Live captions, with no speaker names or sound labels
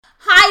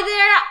Hi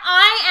there,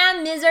 I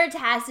am Ms.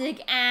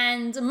 Artastic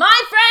and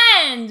my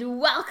friend.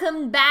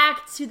 Welcome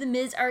back to the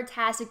Ms.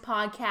 Artastic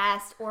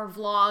podcast or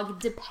vlog,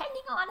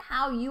 depending on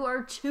how you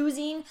are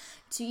choosing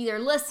to either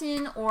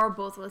listen or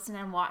both listen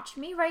and watch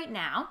me right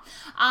now.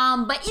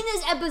 But in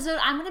this episode,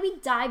 I'm going to be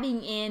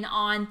diving in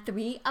on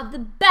 3 of the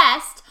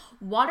best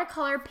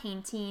watercolor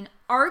painting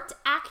art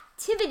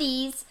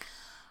activities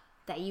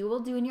that you will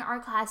do in your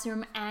art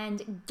classroom.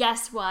 And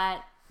guess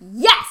what?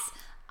 Yes!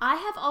 I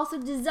have also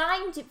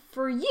designed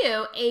for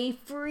you a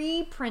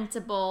free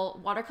printable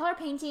watercolor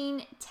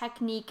painting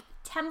technique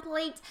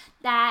template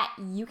that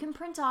you can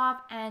print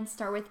off and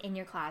start with in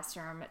your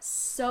classroom.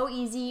 So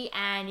easy,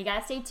 and you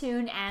gotta stay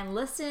tuned and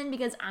listen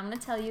because I'm gonna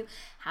tell you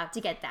how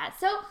to get that.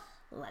 So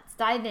let's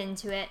dive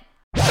into it.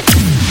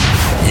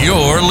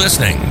 You're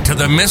listening to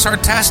the Ms.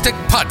 Artastic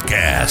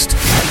podcast,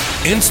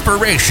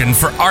 inspiration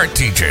for art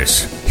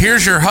teachers.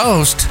 Here's your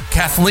host,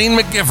 Kathleen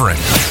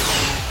McGivern.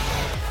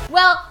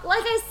 Well,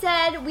 like I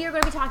said, we are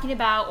going to be talking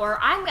about, or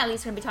I'm at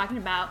least going to be talking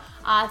about,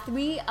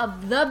 3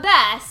 of the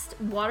best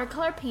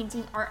watercolor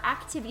painting art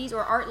activities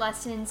or art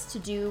lessons to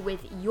do with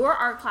your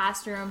art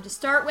classroom. To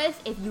start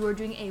with, if you are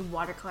doing a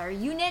watercolor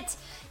unit,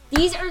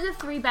 these are the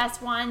 3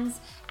 best ones.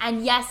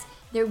 And yes,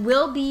 there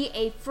will be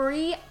a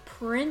free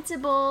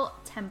printable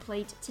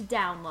template to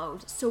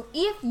download. So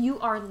if you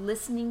are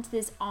listening to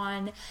this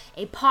on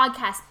a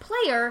podcast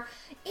player,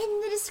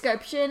 in the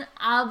description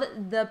of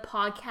the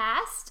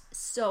podcast,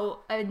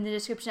 so in the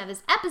description of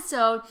this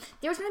episode,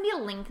 there's going to be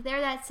a link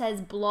there that says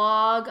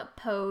blog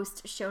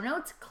post show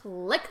notes.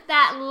 Click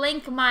that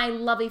link, my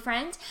lovely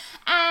friend,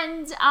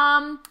 and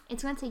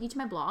it's going to take you to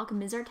my blog,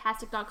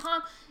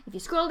 msartastic.com. If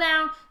you scroll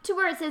down to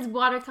where it says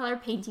watercolor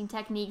painting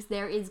techniques,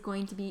 there is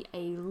going to be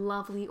a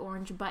lovely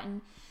orange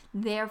button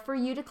there for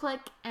you to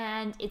click,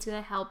 and it's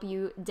going to help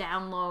you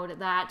download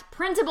that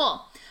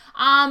printable.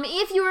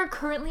 If you are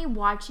currently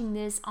watching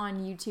this on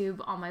YouTube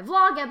on my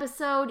vlog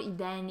episode,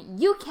 then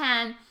you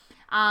can,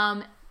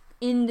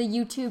 in the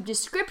YouTube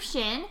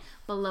description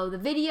below the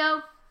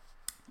video,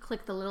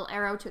 click the little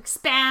arrow to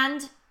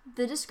expand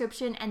the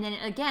description, and then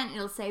again,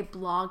 it'll say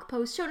blog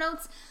post show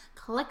notes.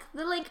 Click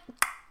the link,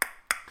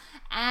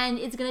 and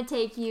it's going to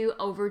take you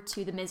over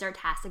to the Ms.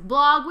 Artastic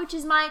blog, which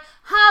is my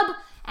hub.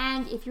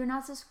 And if you're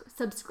not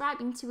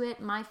subscribing to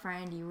it, my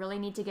friend, you really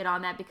need to get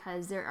on that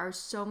because there are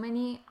so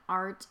many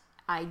art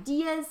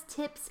ideas,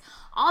 tips,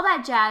 all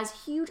that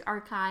jazz, huge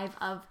archive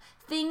of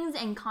things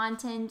and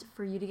content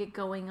for you to get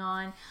going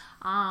on.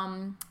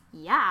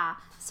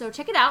 So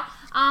check it out.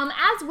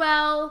 As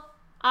well,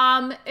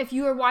 if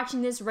you are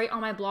watching this right on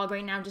my blog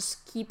right now,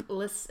 just keep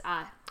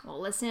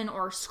listen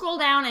or scroll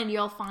down and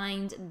you'll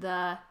find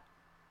the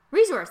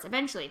resource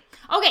eventually.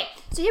 Okay,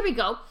 so here we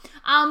go.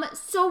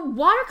 So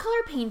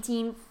watercolor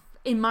painting,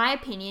 in my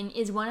opinion,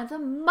 is one of the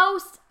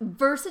most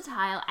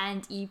versatile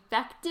and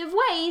effective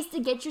ways to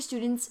get your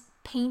students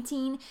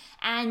painting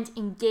and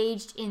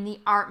engaged in the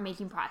art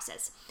making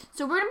process.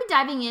 So we're going to be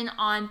diving in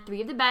on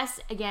 3 of the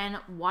best, again,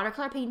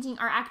 watercolor painting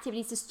art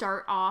activities to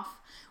start off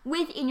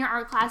with in your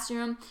art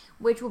classroom,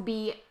 which will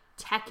be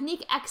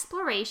technique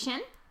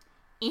exploration,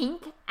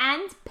 ink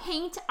and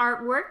paint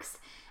artworks,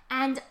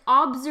 and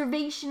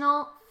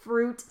observational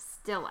fruit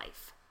still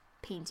life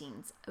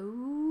paintings.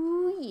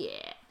 Oh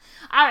yeah.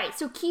 All right,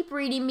 so keep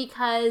reading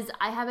because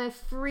I have a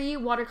free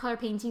watercolor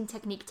painting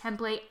technique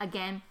template,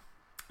 again,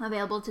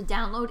 available to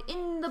download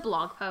in the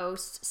blog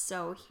post.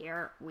 So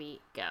here we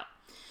go.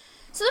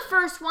 So the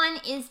first one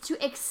is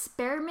to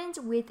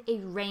experiment with a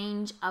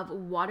range of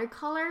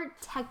watercolor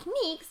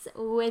techniques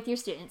with your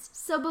students.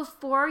 So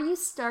before you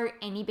start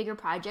any bigger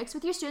projects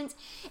with your students,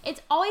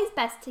 it's always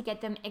best to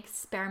get them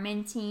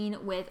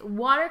experimenting with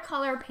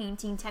watercolor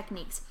painting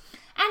techniques.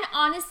 And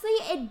honestly,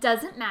 it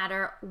doesn't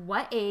matter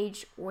what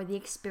age or the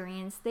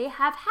experience they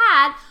have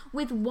had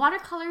with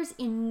watercolors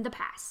in the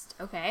past,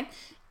 okay?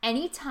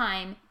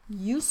 Anytime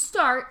you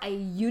start a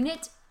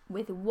unit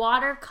with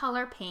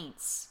watercolor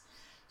paints,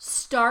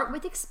 start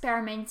with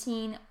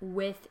experimenting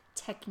with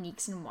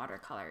techniques in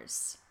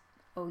watercolors.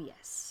 Oh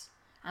yes.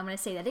 I'm going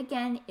to say that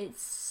again.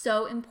 It's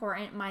so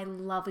important, my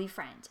lovely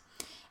friend.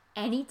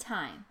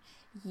 Anytime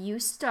you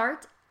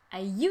start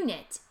a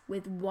unit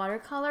with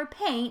watercolor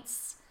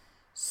paints,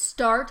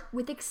 start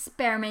with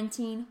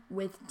experimenting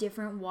with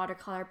different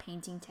watercolor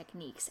painting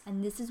techniques.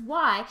 And this is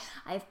why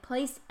I've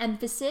placed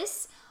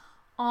emphasis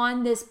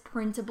on this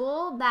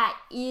printable that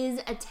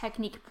is a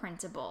technique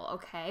printable,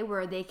 okay,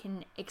 where they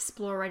can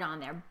explore right on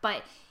there.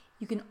 But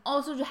you can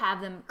also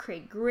have them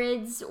create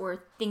grids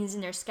or things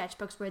in their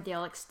sketchbooks where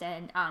they'll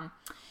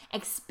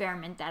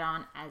experiment that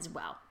on as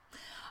well.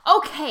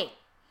 Okay,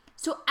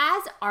 so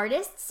as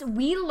artists,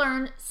 we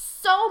learn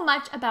so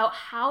much about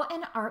how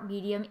an art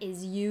medium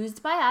is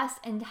used by us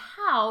and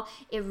how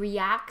it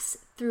reacts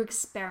through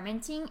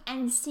experimenting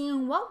and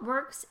seeing what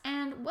works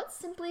and what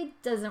simply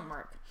doesn't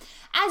work.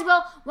 As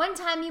well, one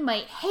time you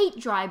might hate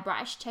dry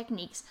brush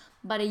techniques,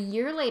 but a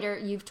year later,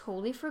 you've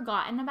totally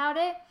forgotten about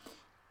it,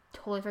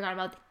 totally forgot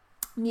about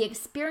the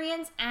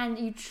experience, and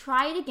you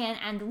try it again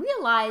and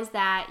realize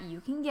that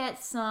you can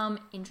get some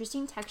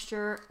interesting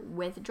texture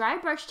with dry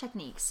brush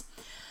techniques.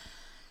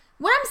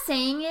 What I'm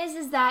saying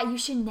is that you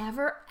should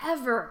never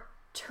ever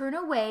turn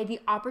away the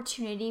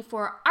opportunity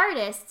for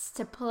artists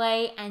to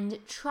play and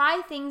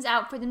try things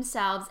out for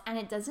themselves, and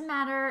it doesn't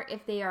matter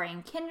if they are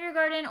in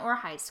kindergarten or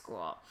high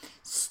school.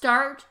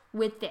 Start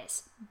with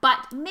this,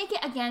 but make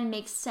it again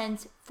make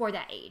sense for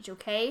that age,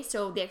 okay?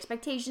 So the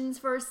expectations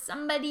for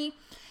somebody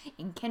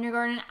in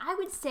kindergarten, I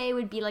would say,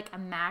 would be like a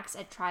max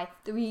at try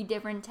 3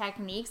 different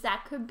techniques.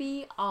 That could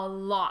be a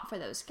lot for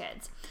those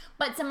kids.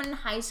 But someone in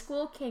high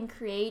school can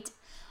create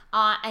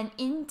an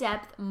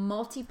in-depth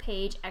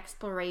multi-page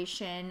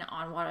exploration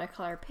on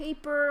watercolor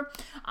paper,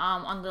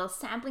 on little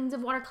samplings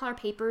of watercolor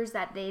papers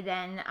that they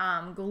then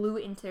glue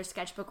into their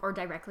sketchbook or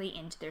directly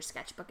into their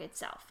sketchbook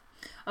itself.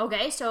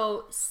 Okay,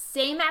 so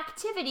same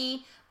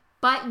activity,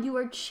 but you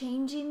are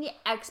changing the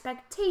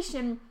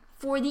expectation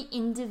for the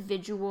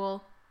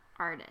individual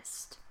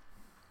artist.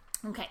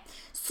 Okay,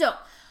 so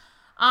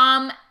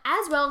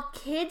as well,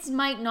 kids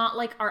might not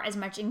like art as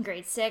much in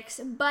grade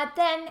 6, but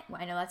then,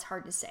 well, I know that's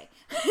hard to say.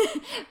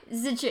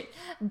 It's the truth.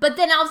 But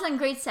then all of a sudden,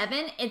 grade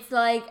 7, it's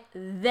like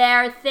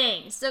their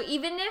thing. So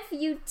even if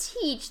you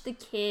teach the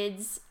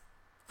kids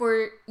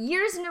for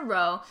years in a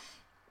row,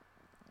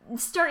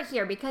 start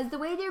here, because the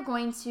way they're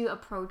going to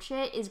approach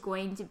it is they're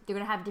going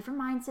to have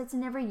different mindsets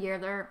in every year.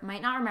 They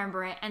might not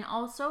remember it. And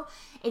also,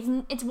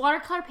 it's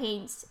watercolor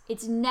paints.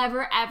 It's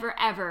never, ever,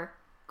 ever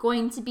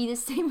going to be the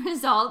same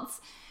results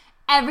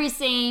every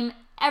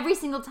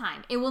single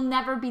time. It will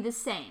never be the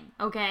same,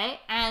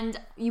 okay? And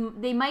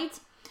they might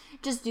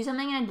just do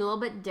something in a little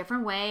bit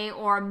different way,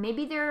 or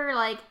maybe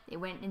they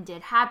went and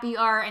did happy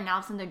art, and now all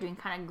of a sudden they're doing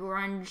kind of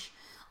grunge,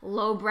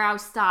 lowbrow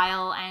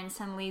style, and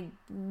suddenly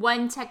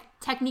one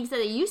techniques that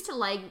they used to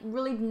like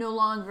really no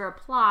longer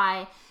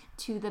apply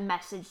to the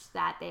message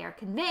that they are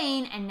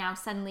conveying, and now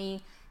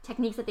suddenly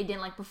techniques that they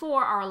didn't like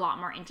before are a lot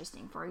more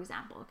interesting, for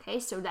example,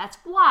 okay? So that's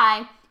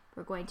why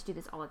we're going to do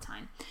this all the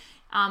time.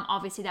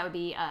 Obviously, that would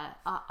be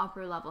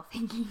upper level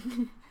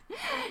thinking.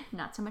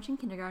 Not so much in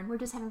kindergarten. We're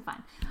just having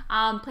fun.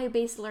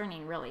 Play-based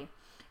learning, really.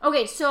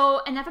 Okay, so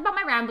enough about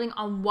my rambling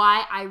on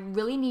why I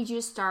really need you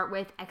to start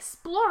with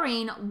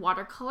exploring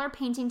watercolor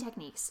painting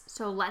techniques.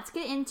 So let's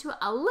get into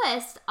a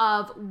list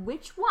of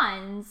which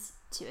ones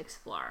to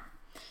explore.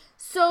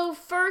 So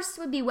first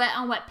would be wet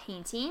on wet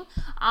painting.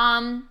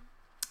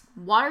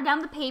 Water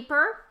down the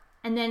paper,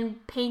 and then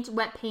paint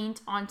wet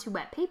paint onto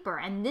wet paper.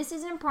 And this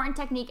is an important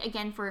technique,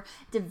 again, for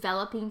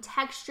developing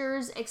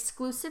textures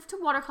exclusive to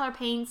watercolor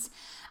paints,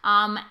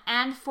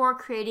 and for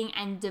creating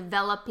and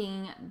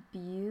developing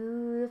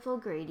beautiful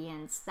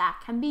gradients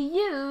that can be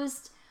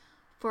used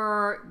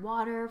for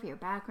water, for your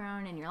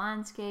background and your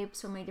landscape,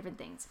 so many different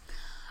things.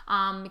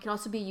 It can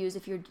also be used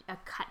if you're a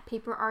cut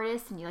paper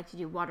artist and you like to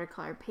do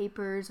watercolor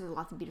papers with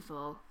lots of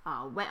beautiful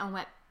wet on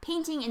wet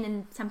painting, and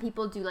then some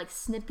people do like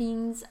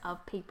snippings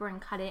of paper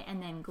and cut it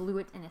and then glue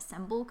it and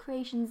assemble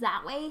creations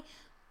that way.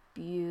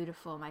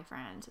 Beautiful, my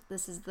friend.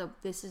 This is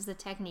the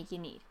technique you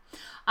need.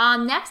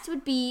 Next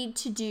would be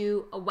to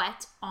do a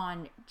wet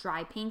on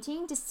dry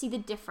painting to see the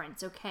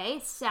difference, okay?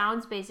 It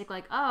sounds basic,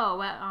 like, oh,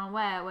 wet on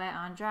wet, wet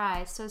on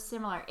dry, so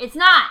similar. It's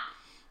not.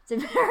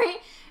 It's a very,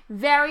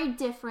 very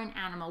different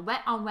animal.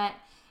 Wet on wet,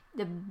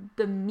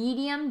 the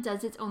medium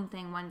does its own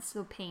thing once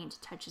the paint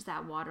touches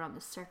that water on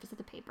the surface of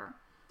the paper.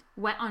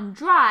 Wet on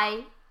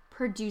dry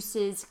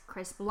produces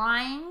crisp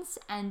lines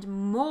and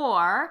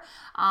more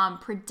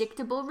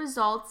predictable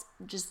results.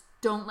 Just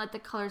don't let the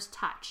colors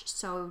touch.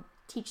 So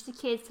teach the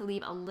kids to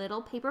leave a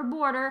little paper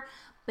border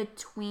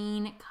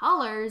between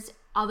colors,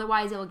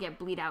 otherwise it will get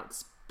bleed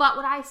outs. But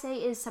what I say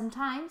is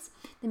sometimes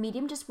the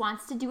medium just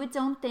wants to do its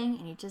own thing,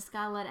 and you just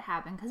gotta let it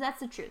happen, because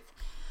that's the truth.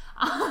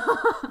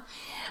 But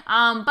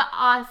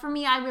for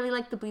me, I really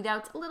like the bleed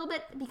outs a little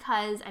bit,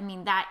 because I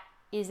mean that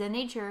is the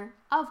nature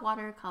of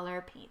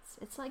watercolor paints.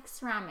 It's like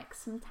ceramics.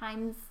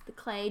 Sometimes the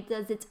clay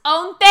does its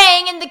own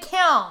thing in the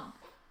kiln.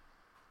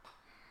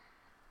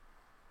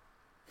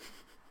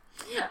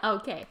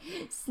 Okay,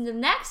 so the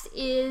next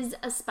is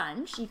a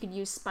sponge. You could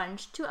use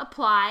sponge to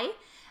apply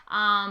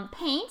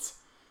paint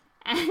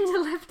and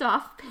to lift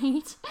off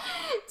paint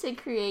to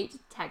create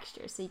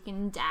texture. So you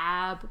can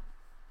dab,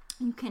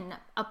 you can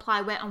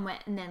apply wet on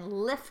wet and then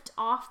lift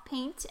off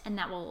paint, and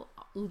that will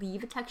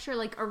leave a texture,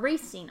 like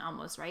erasing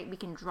almost, right? We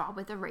can draw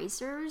with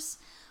erasers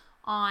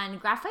on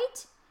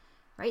graphite,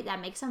 right?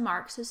 That makes a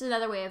mark. So this is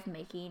another way of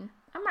making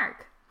a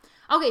mark.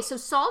 Okay, so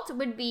salt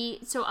would be,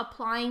 so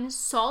applying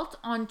salt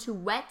onto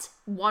wet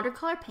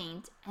watercolor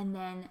paint and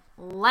then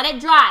let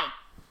it dry.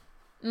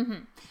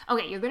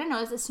 Okay, you're going to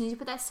notice as soon as you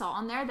put that salt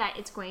on there that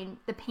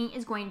the paint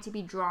is going to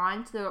be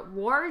drawn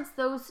towards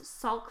those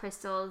salt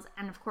crystals,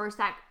 and of course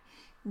that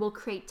will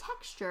create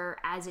texture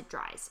as it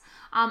dries.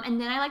 And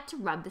then I like to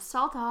rub the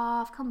salt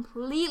off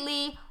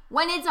completely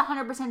when it's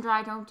 100%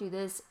 dry. Don't do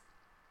this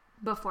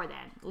before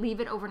then. Leave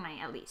it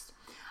overnight at least.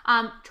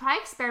 Try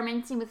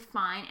experimenting with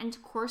fine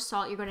and coarse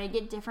salt. You're going to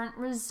get different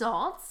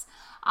results.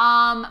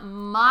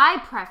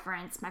 My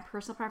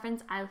personal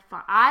preference,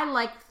 I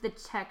like the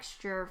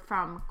texture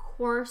from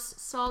coarse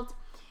salt.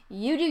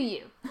 You do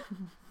you.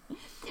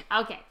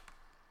 Okay.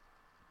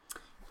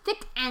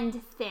 Thick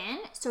and thin.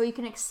 So you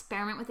can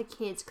experiment with the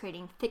kids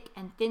creating thick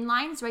and thin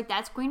lines, right?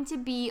 That's going to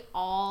be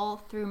all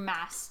through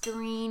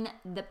mastering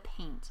the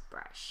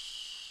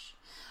paintbrush.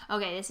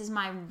 Okay, this is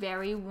my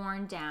very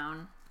worn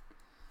down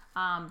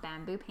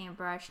bamboo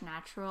paintbrush,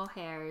 natural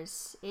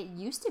hairs. It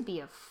used to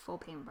be a full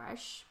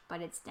paintbrush,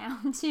 but it's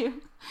down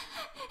to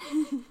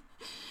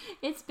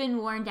it's been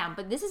worn down,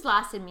 but this has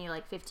lasted me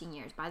like 15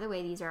 years. By the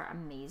way, these are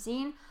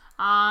amazing.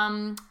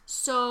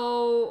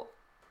 So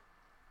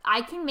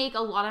I can make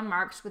a lot of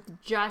marks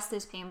with just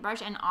this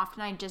paintbrush, and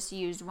often I just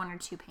use 1 or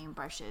 2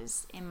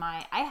 paintbrushes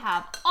I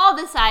have all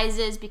the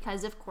sizes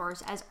because, of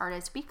course, as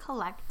artists, we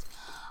collect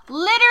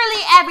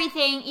literally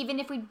everything, even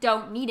if we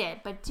don't need it.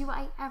 But do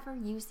I ever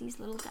use these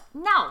little guys?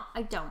 No,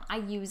 I don't. I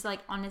use,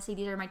 like, honestly,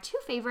 these are my 2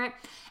 favorite,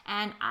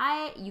 and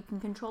you can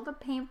control the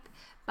paint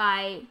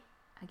by,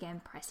 again,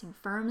 pressing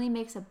firmly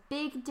makes a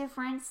big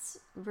difference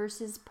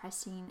versus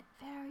pressing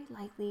very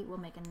lightly will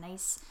make a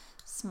nice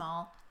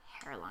small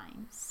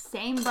hairline.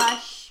 Same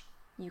brush,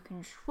 you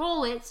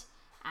control it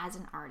as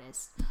an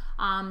artist.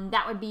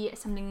 That would be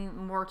something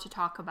more to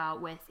talk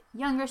about with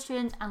younger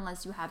students,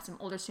 unless you have some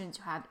older students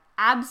who have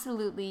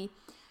absolutely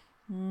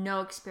no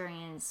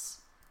experience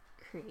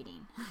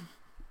creating.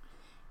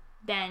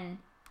 Then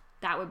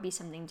that would be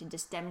something to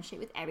just demonstrate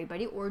with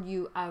everybody, or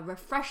do a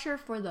refresher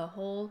for the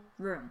whole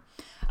room.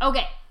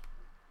 Okay,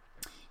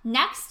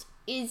 next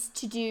is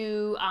to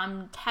do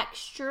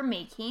texture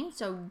making.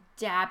 So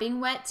dabbing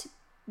wet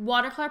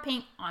watercolor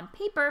paint on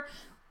paper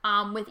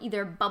with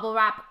either bubble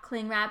wrap,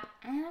 cling wrap,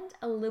 and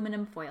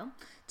aluminum foil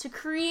to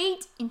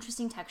create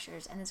interesting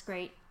textures. And this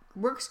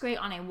works great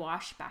on a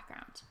wash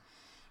background.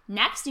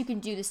 Next, you can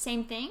do the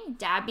same thing,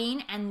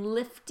 dabbing and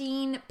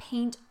lifting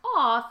paint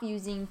off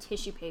using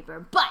tissue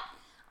paper. But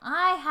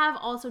I have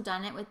also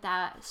done it with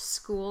that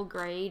school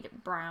grade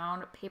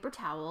brown paper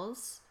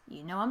towels.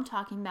 You know I'm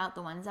talking about,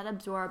 the ones that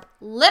absorb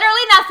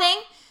literally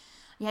nothing.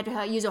 You have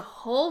to use a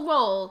whole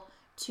roll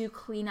to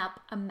clean up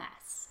a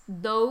mess.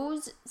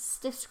 Those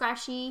stiff,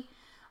 scratchy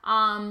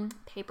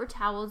paper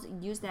towels,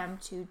 use them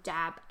to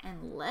dab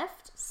and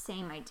lift.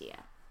 Same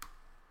idea.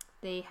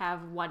 They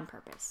have one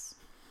purpose.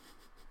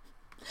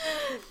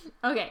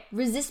 Okay,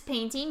 resist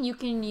painting. You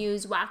can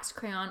use wax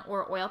crayon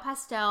or oil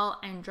pastel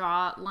and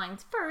draw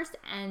lines first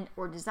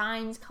or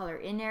designs, color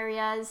in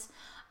areas,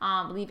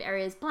 leave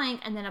areas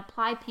blank, and then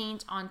apply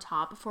paint on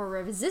top for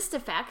resist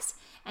effects,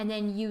 and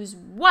then use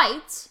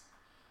white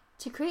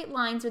to create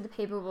lines where the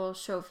paper will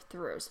show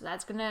through. So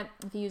that's gonna,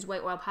 if you use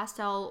white oil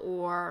pastel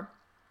or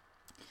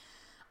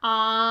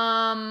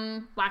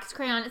wax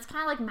crayon, it's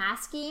kind of like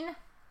masking,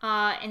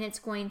 and it's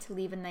going to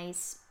leave a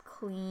nice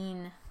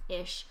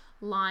clean-ish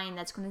line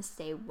that's going to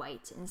stay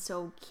white. And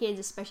so kids,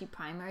 especially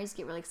primaries,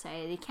 get really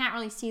excited. They can't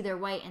really see their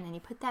white, and then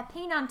you put that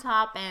paint on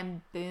top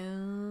and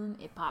boom,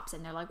 it pops,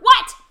 and they're like,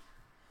 what?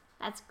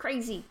 That's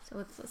crazy. So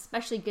it's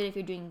especially good if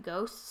you're doing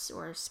ghosts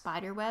or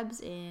spider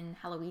webs in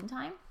Halloween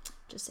time.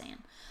 Just saying.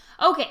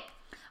 Okay,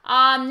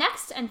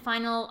 next and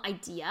final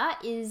idea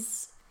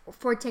is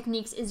for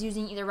techniques is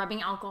using either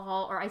rubbing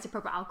alcohol or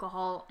isopropyl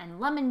alcohol and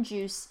lemon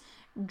juice,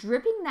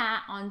 dripping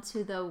that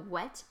onto the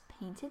wet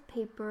painted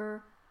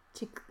paper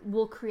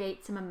will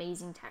create some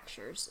amazing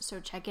textures. So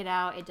check it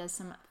out. It does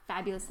some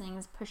fabulous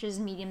things, pushes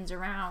mediums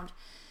around.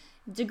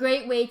 It's a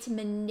great way to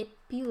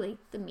manipulate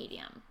the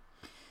medium.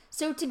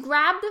 So to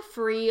grab the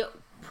free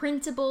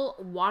printable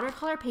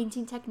watercolor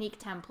painting technique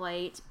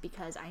template,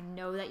 because I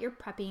know that you're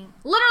prepping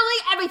literally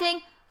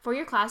everything for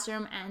your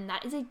classroom, and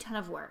that is a ton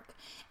of work.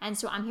 And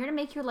so I'm here to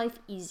make your life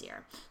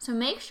easier. So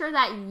make sure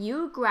that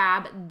you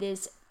grab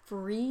this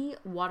free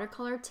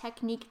watercolor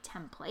technique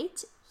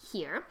template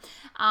here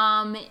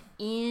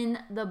in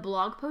the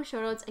blog post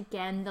show notes.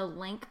 Again, the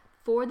link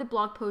for the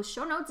blog post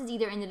show notes is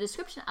either in the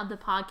description of the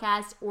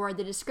podcast or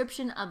the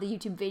description of the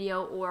YouTube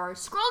video, or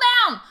scroll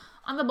down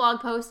on the blog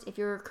post if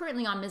you're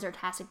currently on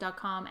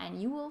MsArtastic.com, and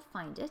you will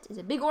find it. It's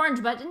a big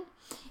orange button.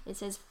 It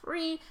says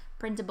free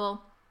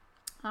printable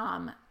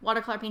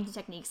watercolor painting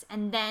techniques.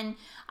 And then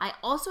I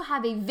also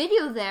have a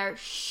video there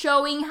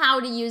showing how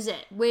to use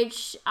it,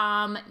 which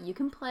you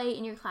can play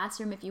in your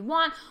classroom if you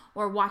want,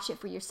 or watch it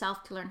for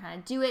yourself to learn how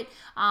to do it.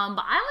 But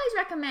I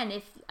always recommend,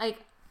 if like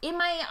in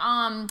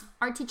my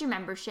art teacher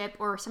membership,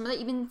 or some of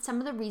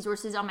the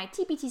resources on my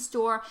TPT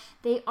store,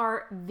 they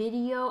are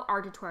video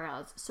art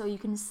tutorials, so you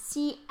can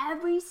see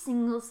every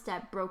single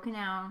step broken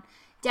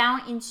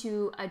down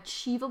into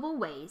achievable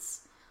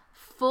ways,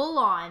 full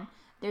on.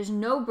 There's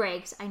no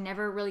breaks. I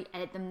never really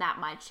edit them that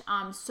much.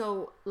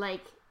 So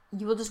like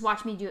you will just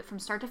watch me do it from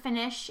start to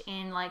finish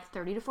in like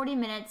 30 to 40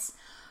 minutes,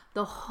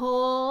 the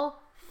whole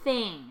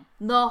thing.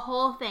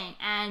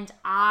 And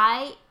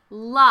I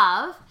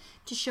love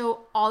to show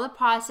all the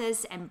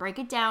process and break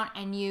it down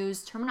and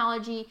use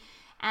terminology.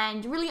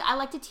 And really, I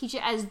like to teach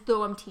it as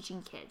though I'm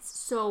teaching kids.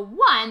 So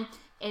one,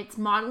 It's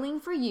modeling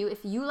for you.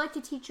 If you like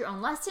to teach your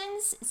own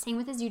lessons, same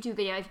with this YouTube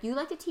video. If you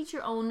like to teach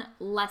your own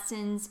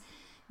lessons,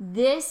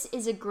 this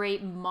is a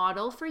great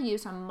model for you.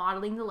 So I'm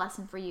modeling the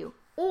lesson for you.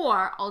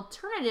 Or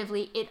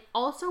alternatively, it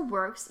also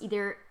works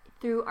either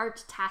through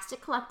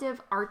Artastic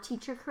Collective art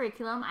teacher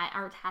curriculum at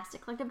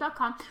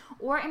artasticcollective.com,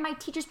 or in my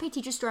Teachers Pay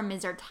Teachers store,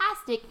 Ms.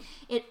 Artastic.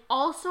 It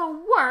also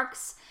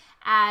works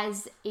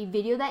as a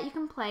video that you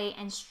can play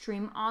and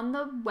stream on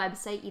the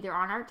website, either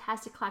on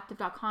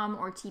artasticcollective.com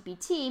or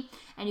TPT,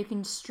 and you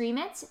can stream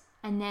it.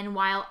 And then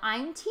while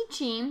I'm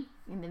teaching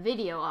in the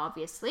video,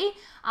 obviously,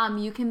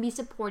 you can be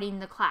supporting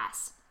the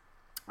class.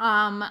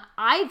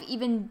 I've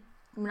even,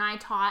 when I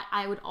taught,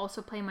 I would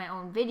also play my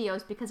own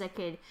videos because I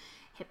could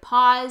hit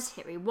pause,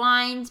 hit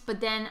rewind,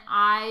 but then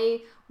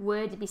I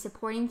would be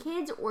supporting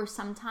kids, or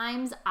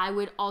sometimes I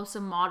would also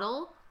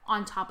model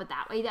on top of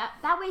that way.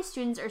 That way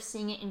students are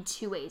seeing it in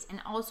two ways.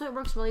 And also it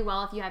works really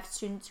well if you have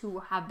students who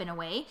have been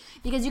away,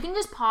 because you can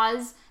just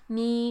pause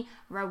me,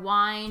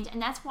 rewind,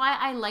 and that's why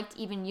I liked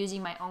even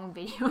using my own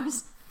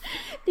videos.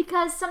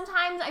 Because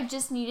sometimes I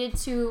just needed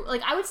to,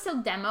 like, I would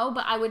still demo,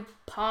 but I would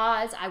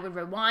pause, I would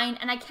rewind,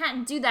 and I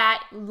can't do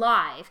that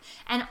live.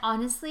 And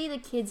honestly, the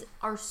kids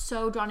are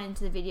so drawn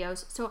into the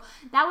videos. So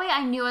that way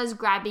I knew I was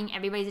grabbing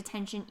everybody's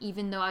attention,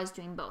 even though I was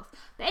doing both.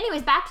 But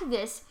anyways, back to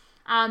this.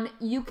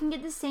 You can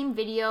get the same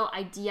video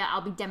idea.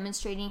 I'll be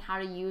demonstrating how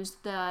to use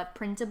the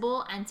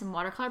printable and some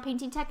watercolor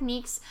painting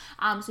techniques,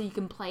 so you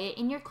can play it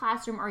in your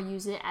classroom or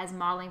use it as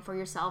modeling for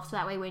yourself. So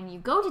that way when you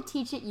go to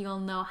teach it, you'll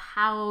know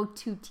how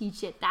to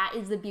teach it. That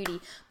is the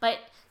beauty. But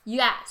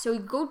yeah, so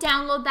go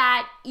download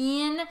that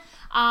in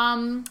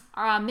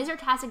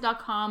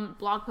MsArtastic.com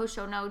blog post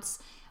show notes.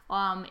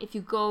 If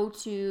you go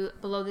to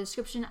below the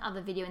description of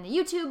the video in the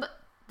YouTube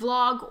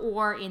vlog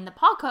or in the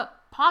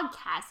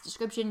podcast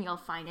description, you'll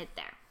find it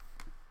there.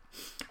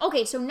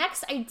 Okay, so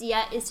next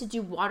idea is to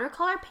do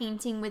watercolor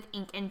painting with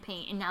ink and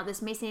paint. And now this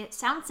may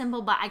sound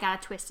simple, but I got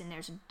a twist in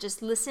there, so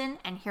just listen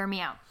and hear me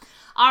out.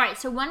 All right,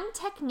 so one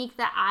technique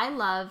that I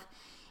love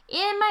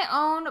in my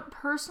own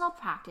personal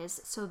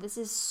practice, so this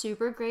is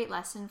super great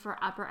lesson for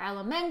upper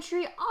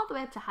elementary all the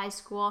way up to high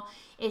school,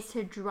 is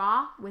to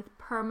draw with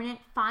permanent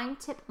fine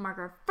tip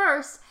marker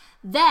first,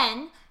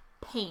 then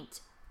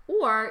paint.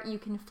 Or you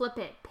can flip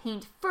it,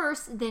 paint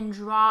first, then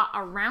draw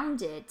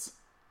around it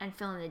and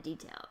fill in the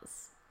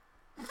details.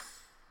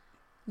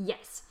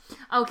 Yes.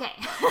 Okay.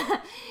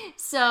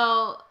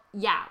 So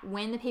yeah,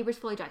 when the paper's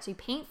fully dry, so you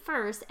paint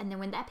first, and then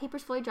when that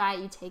paper's fully dry,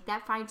 you take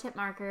that fine tip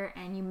marker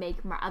and you make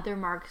other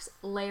marks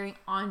layering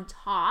on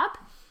top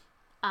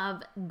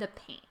of the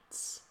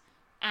paint.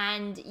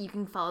 And you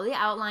can follow the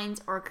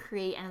outlines or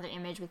create another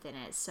image within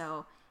it.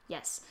 So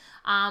yes.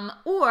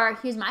 Or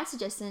here's my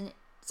suggestion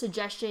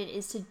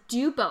is to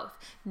do both.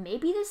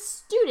 Maybe the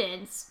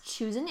students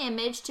choose an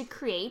image to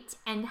create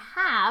and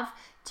have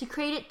to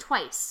create it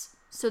twice.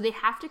 So they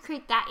have to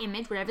create that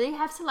image, whatever they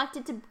have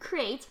selected to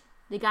create,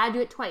 they gotta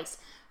do it twice.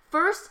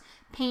 First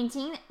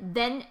painting,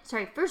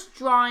 first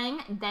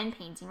drawing, then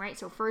painting, right?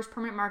 So first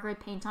permanent marker,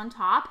 paint on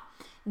top.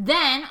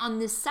 Then on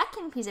the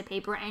second piece of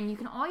paper, and you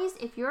can always,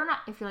 if you're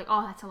like,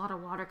 oh, that's a lot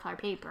of watercolor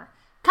paper,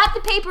 cut the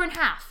paper in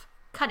half.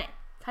 Cut it.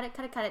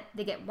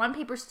 They get one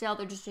paper still.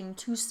 They're just doing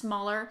two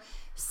smaller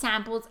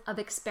samples of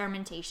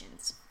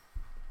experimentations.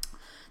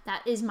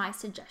 That is my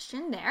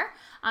suggestion there.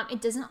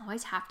 It doesn't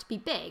always have to be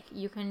big.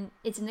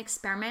 It's an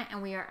experiment,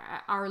 and we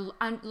are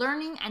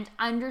learning and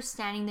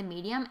understanding the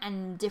medium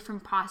and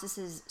different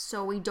processes,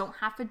 so we don't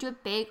have to do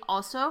it big.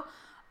 Also,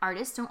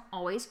 artists don't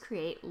always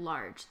create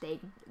large.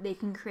 They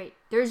can create.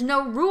 There's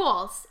no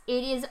rules.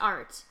 It is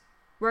art.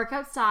 Work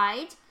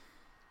outside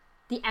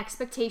the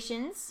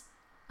expectations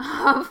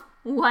of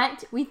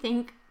what we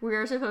think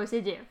we're supposed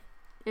to do.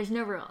 There's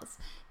no rules.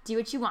 Do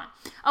what you want.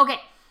 Okay,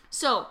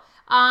 so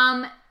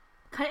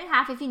cut it in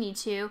half if you need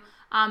to.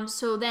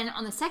 So then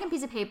on the second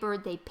piece of paper,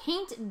 they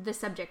paint the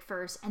subject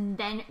first and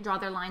then draw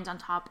their lines on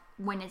top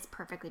when it's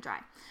perfectly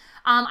dry.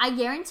 I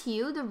guarantee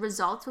you the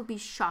results will be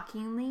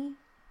shockingly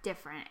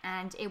different,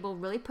 and it will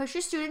really push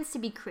your students to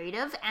be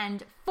creative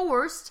and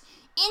forced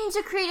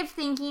into creative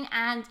thinking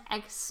and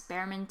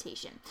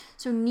experimentation.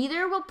 So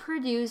neither will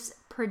produce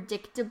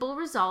predictable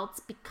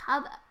results because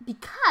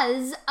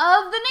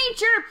of the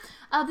nature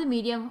of the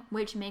medium,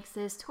 which makes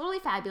this totally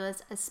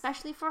fabulous,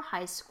 especially for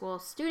high school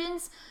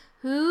students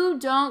who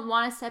don't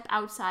want to step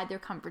outside their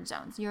comfort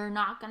zones. You're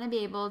not going to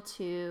be able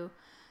to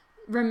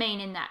remain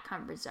in that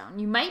comfort zone.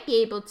 You might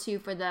be able to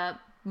for the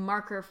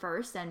marker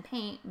first, then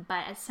paint,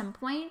 but at some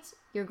point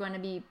they're going to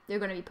be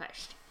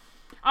pushed.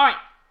 All right.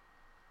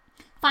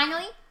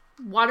 Finally,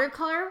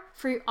 watercolor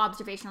for your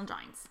observational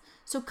drawings.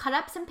 So cut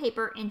up some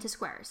paper into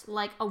squares,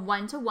 like a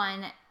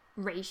 1-to-1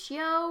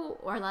 ratio,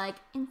 or like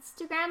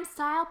Instagram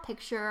style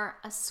picture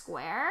a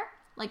square.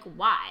 Like,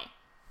 why?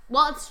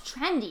 Well, it's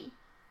trendy.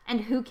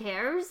 And who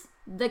cares?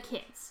 the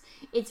kids.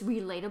 It's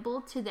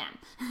relatable to them.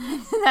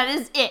 That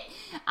is it.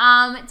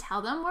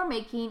 Tell them we're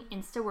making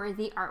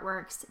Insta-worthy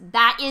artworks.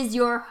 That is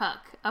your hook.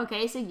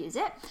 Okay, so use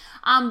it.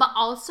 But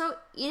also,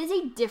 it is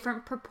a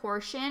different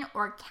proportion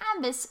or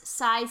canvas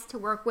size to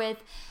work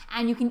with,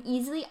 and you can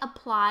easily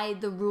apply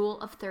the rule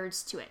of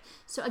thirds to it.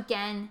 So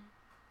again,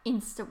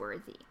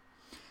 Insta-worthy.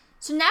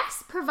 So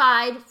next,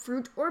 provide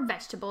fruit or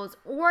vegetables,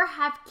 or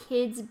have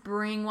kids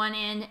bring one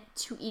in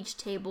to each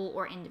table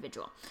or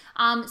individual.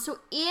 So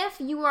if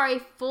you are a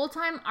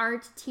full-time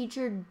art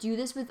teacher, do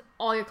this with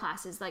all your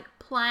classes. Like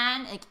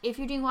if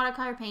you're doing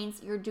watercolor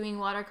paints, you're doing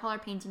watercolor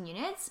painting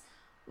units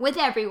with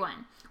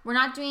everyone. We're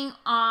not doing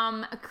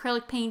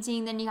acrylic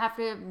painting, then you have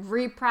to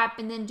re-prep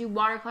and then do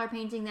watercolor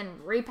painting, then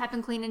re-prep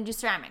and clean and do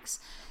ceramics.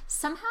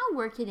 Somehow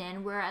work it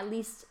in where at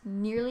least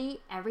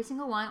nearly every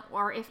single one,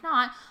 or if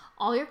not,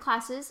 all your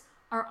classes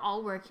are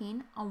all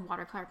working on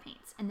watercolor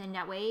paints. And then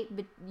that way,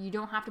 but you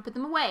don't have to put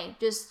them away.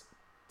 Just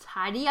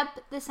tidy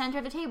up the center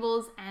of the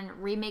tables and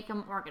remake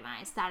them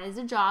organized. That is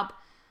a job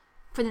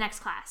for the next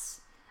class.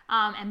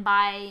 And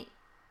by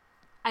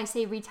I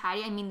say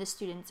retidy, I mean the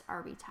students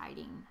are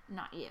retidying,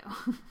 not you.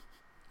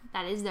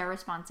 That is their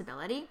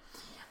responsibility.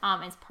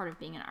 As part of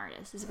being an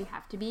artist, is we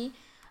have to be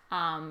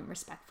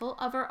respectful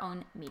of our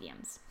own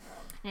mediums.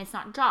 And it's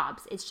not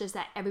jobs, it's just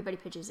that everybody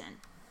pitches in.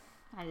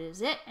 That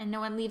is it, and no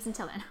one leaves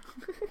until then.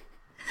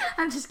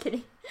 I'm just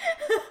kidding.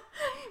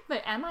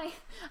 But am I?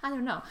 I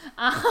don't know.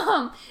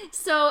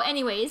 So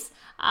anyways,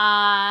 no,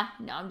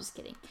 I'm just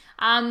kidding.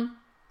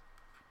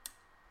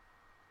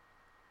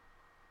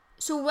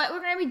 So what we're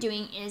going to be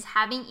doing is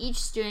having each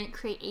student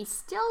create a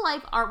still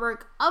life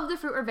artwork of the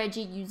fruit or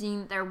veggie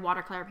using their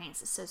watercolor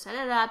paints. So set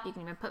it up. You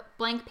can even put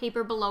blank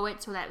paper below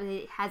it so that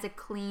it has a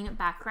clean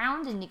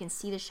background and you can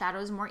see the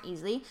shadows more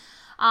easily.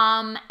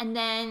 And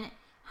then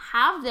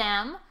have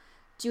them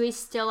do a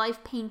still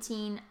life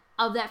painting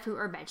of that fruit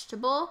or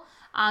vegetable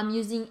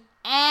using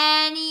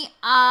any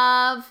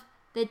of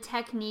the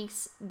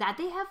techniques that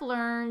they have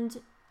learned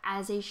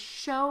as a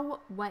show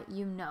what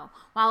you know,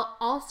 while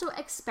also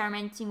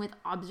experimenting with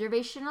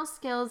observational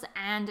skills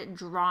and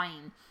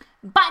drawing,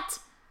 but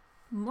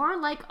more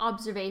like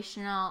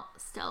observational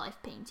still life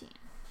painting.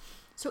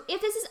 So if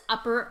this is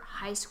upper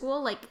high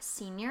school, like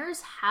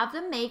seniors, have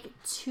them make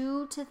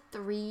 2 to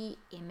 3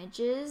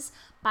 images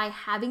by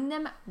having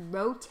them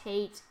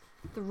rotate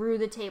through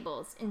the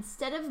tables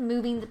instead of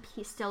moving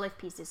the still life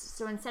pieces.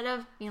 So instead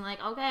of being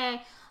like,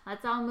 okay,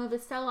 let's all move the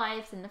still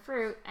lifes and the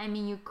fruit, I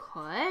mean, you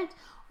could,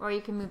 or you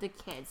can move the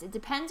kids. It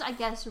depends, I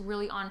guess,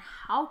 really on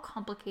how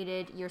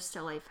complicated your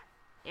still life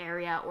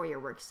area or your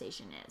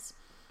workstation is.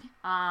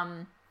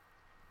 And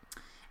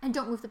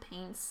don't move the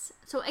paints.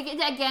 So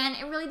again,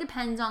 it really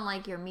depends on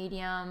like your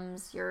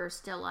mediums, your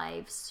still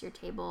lifes, your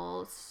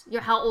tables,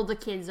 how old the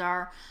kids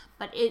are.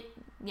 But it's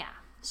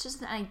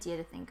just an idea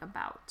to think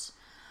about.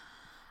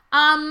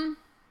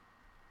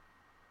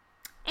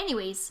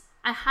 Anyways,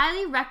 I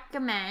highly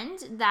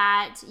recommend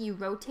that you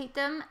rotate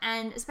them,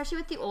 and especially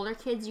with the older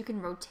kids, you can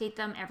rotate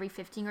them every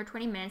 15 or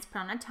 20 minutes, put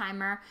on a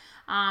timer,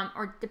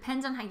 or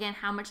depends on, again,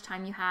 how much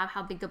time you have,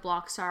 how big the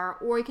blocks are,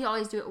 or you can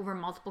always do it over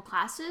multiple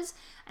classes.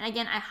 And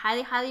again, I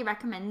highly, highly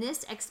recommend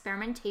this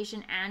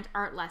experimentation and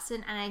art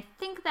lesson, and I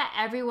think that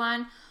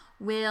everyone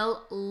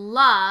will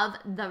love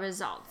the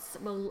results,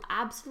 will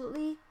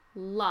absolutely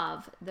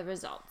love the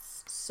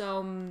results.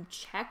 So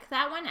check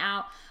that one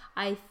out.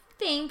 I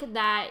think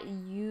that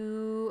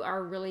you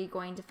are really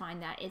going to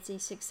find that it's a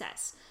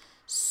success.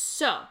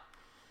 So,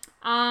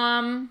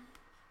 but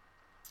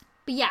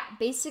yeah,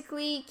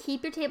 basically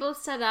keep your table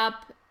set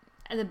up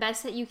the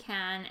best that you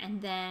can,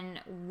 and then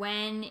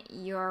when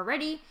you're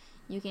ready,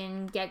 you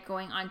can get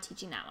going on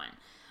teaching that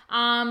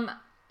one.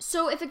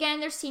 So if again,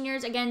 they're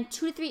seniors, again,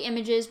 2 to 3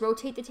 images,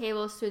 rotate the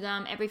tables through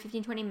them every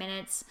 15-20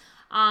 minutes.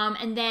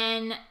 And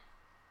then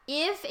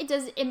if it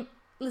does,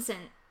 listen,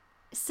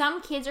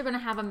 some kids are going to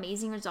have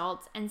amazing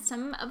results and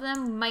some of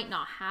them might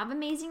not have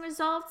amazing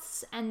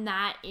results. And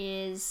that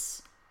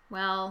is,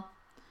 well,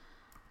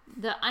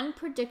 the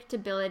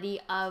unpredictability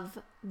of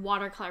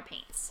watercolor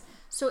paints.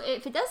 So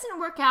if it doesn't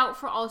work out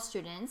for all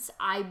students,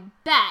 I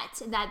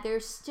bet that they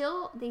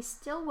still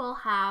will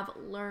have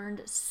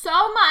learned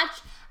so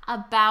much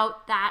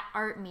about that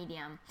art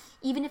medium.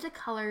 Even if the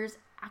colors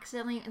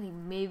accidentally,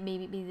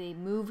 maybe they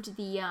moved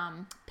the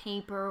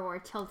paper or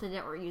tilted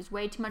it or used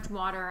way too much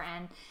water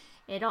and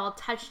it all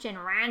touched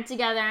and ran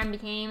together and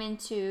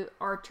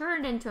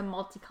turned into a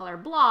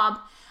multicolored blob.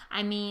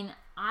 I mean,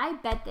 I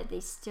bet that they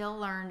still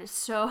learned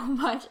so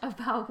much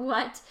about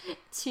what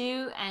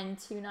to and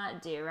to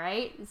not do,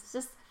 right? It's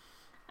just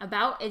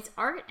it's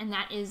art, and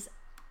that is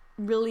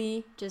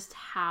really just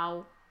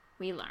how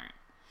we learn.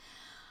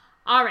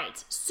 All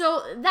right,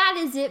 so that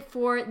is it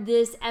for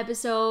this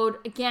episode.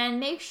 Again,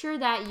 make sure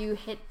that you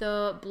hit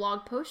the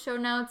blog post show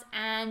notes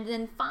and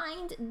then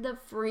find the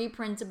free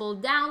printable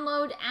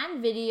download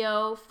and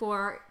video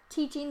for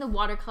teaching the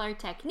watercolor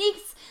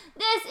techniques.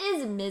 This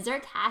is Ms.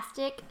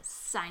 Artastic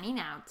signing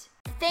out.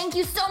 Thank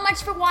you so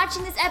much for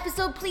watching this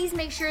episode. Please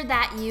make sure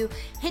that you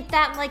hit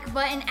that like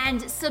button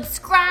and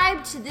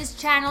subscribe to this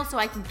channel so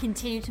I can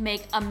continue to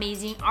make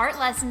amazing art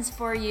lessons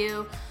for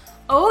you.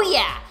 Oh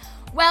yeah!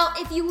 Well,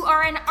 if you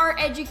are an art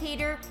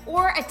educator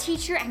or a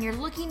teacher and you're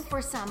looking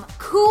for some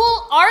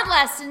cool art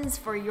lessons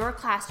for your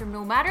classroom,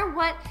 no matter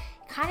what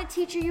kind of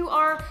teacher you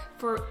are,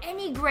 for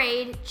any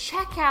grade,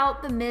 check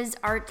out the Ms.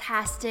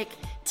 Artastic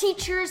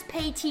Teachers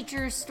Pay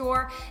Teachers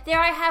store. There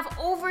I have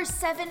over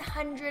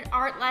 700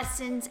 art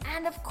lessons,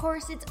 and of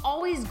course it's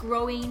always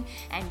growing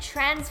and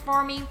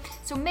transforming,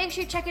 so make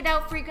sure you check it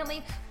out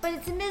frequently. But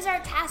it's the Ms.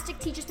 Artastic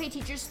Teachers Pay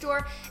Teachers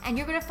store, and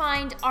you're gonna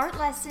find art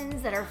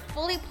lessons that are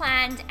fully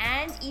planned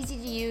and easy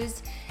to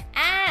use,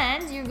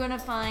 and you're gonna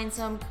find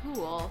some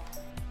cool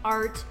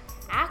art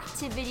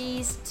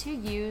activities to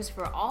use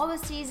for all the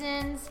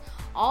seasons,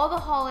 all the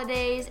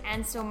holidays,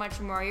 and so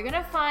much more. You're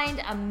gonna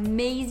find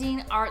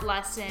amazing art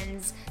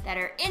lessons that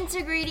are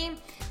integrating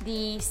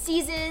the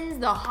seasons,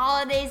 the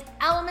holidays,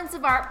 elements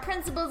of art,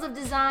 principles of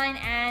design,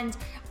 and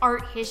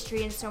art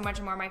history, and so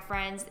much more, my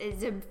friends.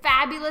 It's a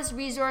fabulous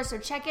resource, so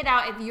check it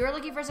out. If you're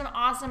looking for some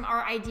awesome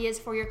art ideas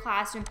for your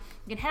classroom,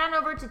 you can head on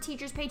over to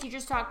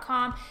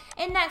teacherspayteachers.com.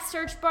 In that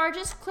search bar,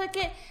 just click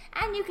it,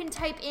 and you can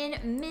type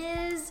in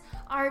Ms.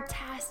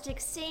 Artastic,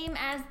 same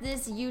as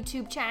this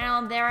YouTube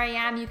channel. There I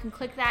am. You can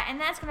click that,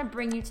 and that's going to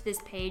bring you to this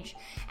page.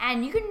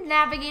 And you can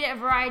navigate it a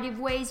variety of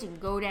ways. You can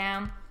go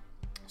down,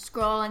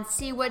 scroll, and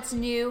see what's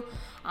new.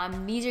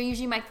 These are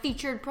usually my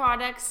featured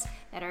products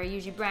that are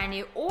usually brand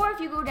new. Or if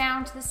you go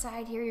down to the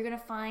side here, you're going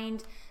to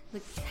find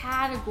the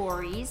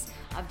categories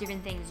of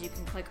different things. You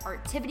can click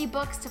Artivity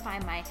books to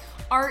find my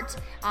art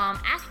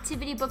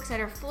activity books that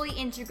are fully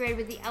integrated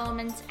with the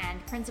elements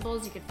and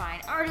principles. You can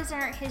find artists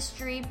and art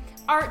history,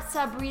 art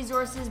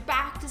sub-resources,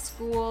 back to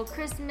school,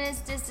 Christmas,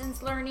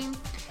 distance learning,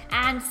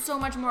 and so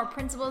much more.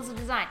 Principles of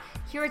design.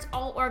 Here it's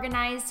all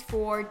organized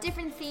for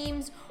different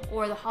themes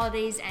or the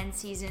holidays and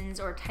seasons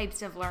or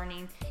types of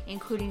learning,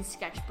 including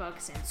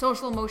sketchbooks and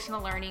social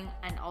emotional learning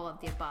and all of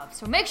the above.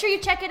 So make sure you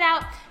check it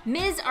out.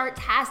 Ms.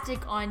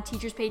 Artastic on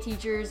Teachers Pay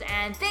Teachers,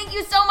 and thank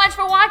you so much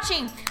for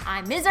watching.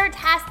 I'm Ms.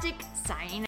 Artastic signing out.